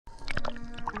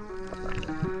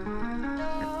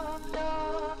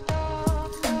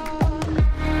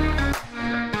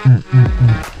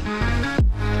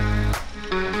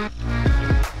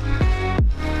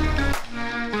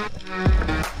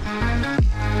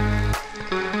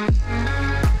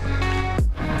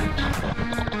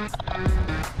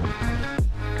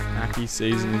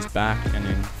season is back and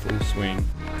in full swing.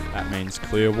 That means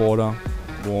clear water,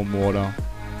 warm water,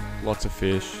 lots of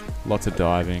fish, lots of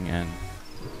diving, and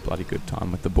bloody good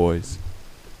time with the boys.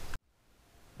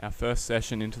 Our first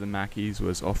session into the Maccies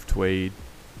was off Tweed,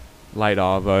 late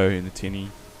arvo in the tinny.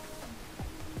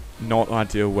 Not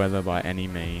ideal weather by any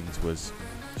means, was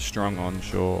strong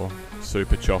onshore,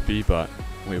 super choppy, but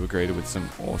we were greeted with some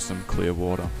awesome clear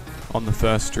water. On the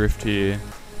first drift here,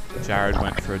 Jared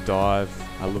went for a dive.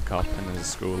 I look up and there's a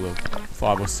school of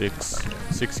 5 or 6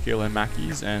 kilo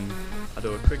Maccies, and I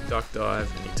do a quick duck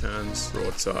dive and he turns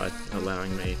broadside,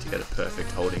 allowing me to get a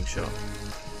perfect holding shot.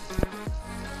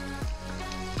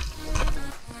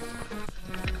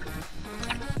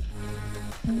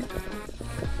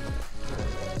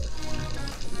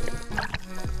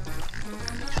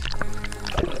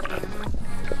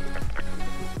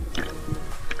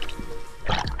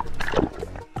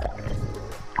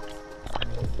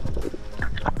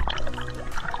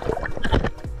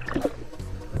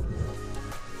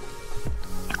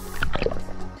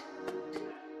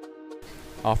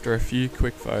 After a few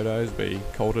quick photos, we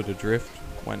called it a drift,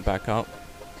 went back up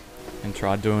and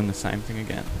tried doing the same thing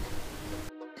again.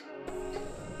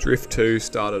 Drift 2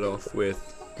 started off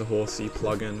with the horsey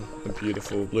plug-in, a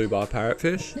beautiful blue bar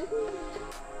parrotfish,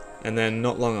 and then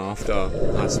not long after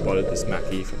I spotted this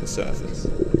Mackie from the surface.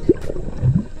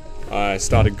 I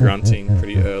started grunting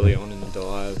pretty early on in the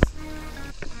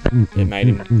dive. It made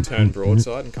him turn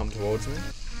broadside and come towards me.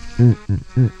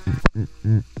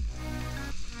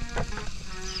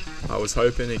 I was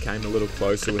hoping he came a little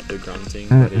closer with the grunting,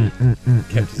 but he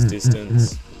kept his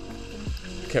distance,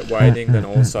 kept waiting, then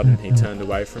all of a sudden he turned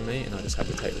away from me and I just had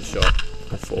to take the shot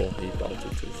before he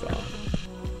bolted too far.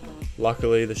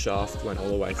 Luckily the shaft went all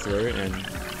the way through and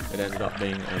it ended up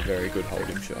being a very good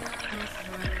holding shot.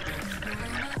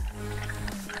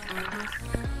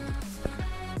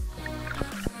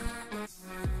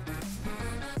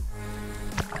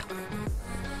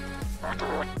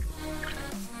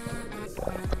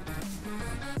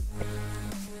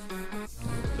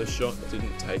 The shot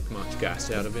didn't take much gas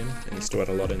out of him and he still had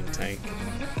a lot in the tank.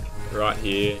 Right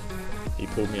here he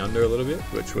pulled me under a little bit,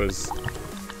 which was,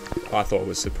 I thought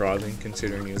was surprising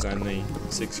considering he was only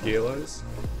 6 kilos.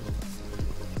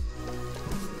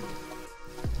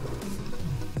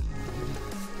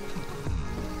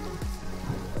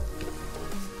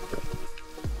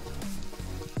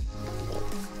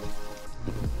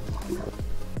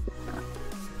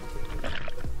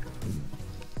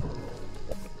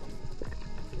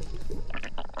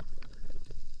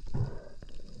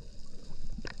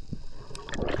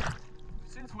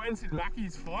 When did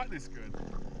Maccies fight this good?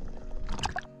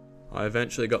 I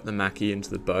eventually got the Mackie into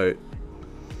the boat,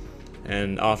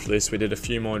 and after this we did a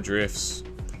few more drifts.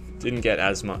 Didn't get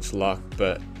as much luck,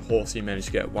 but Horsey managed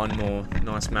to get one more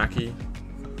nice Mackie.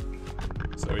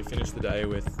 So we finished the day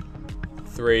with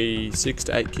 3 6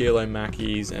 to 8 kilo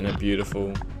Mackies and a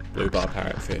beautiful blue bar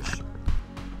parrotfish.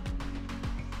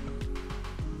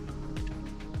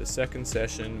 The second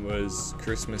session was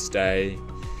Christmas Day.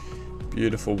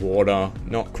 Beautiful water,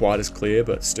 not quite as clear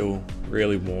but still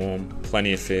really warm,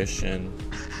 plenty of fish, and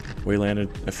we landed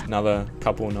another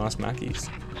couple of nice Mackies.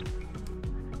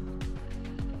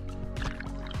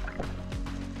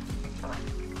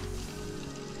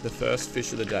 The first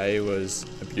fish of the day was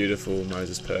a beautiful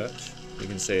Moses perch. You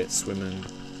can see it swimming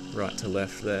right to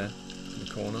left there in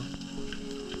the corner.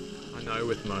 I know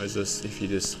with Moses, if you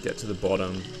just get to the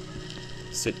bottom,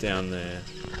 sit down there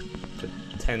for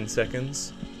 10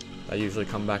 seconds, they usually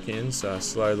come back in, so I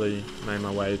slowly made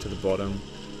my way to the bottom.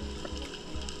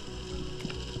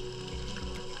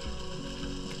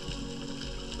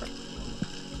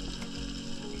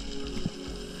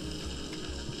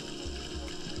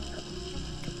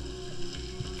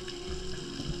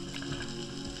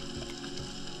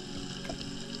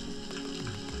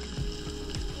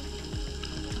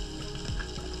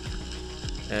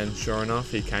 And sure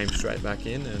enough, he came straight back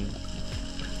in and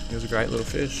he was a great little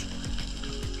fish.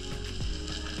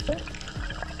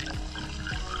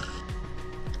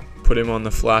 Put him on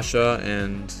the flasher,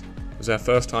 and it was our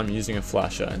first time using a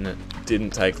flasher, and it didn't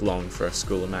take long for a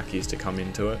school of Mackies to come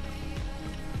into it.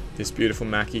 This beautiful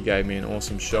Mackie gave me an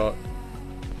awesome shot.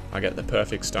 I get the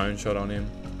perfect stone shot on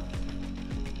him.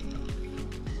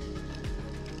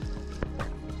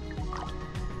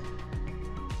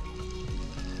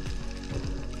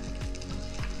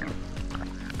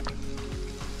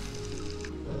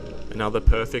 Another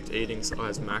perfect eating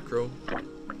size mackerel,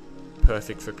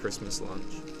 perfect for Christmas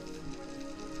lunch.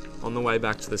 On the way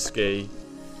back to the ski,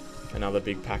 another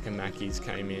big pack of Mackies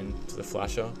came in to the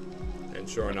flasher, and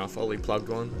sure enough, Ollie plugged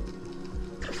one,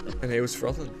 and he was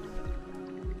frothing.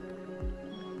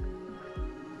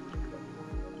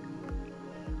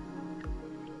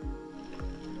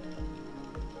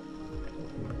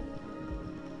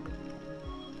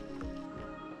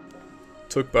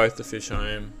 Took both the fish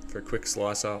home for a quick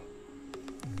slice up.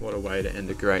 What a way to end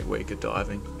a great week of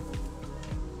diving.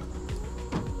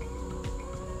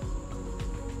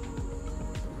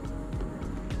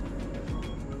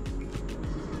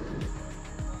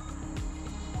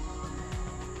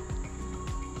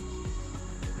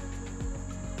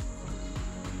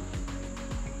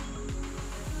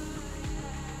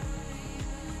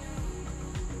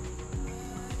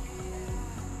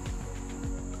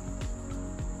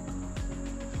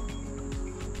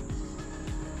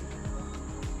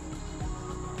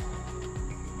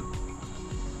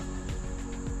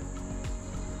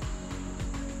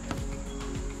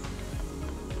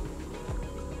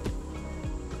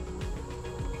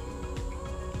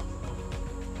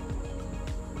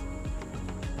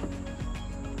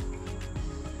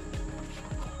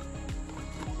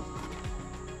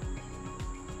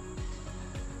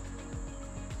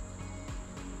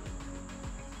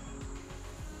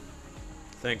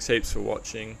 Thanks heaps for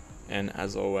watching, and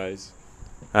as always,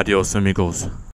 adios amigos.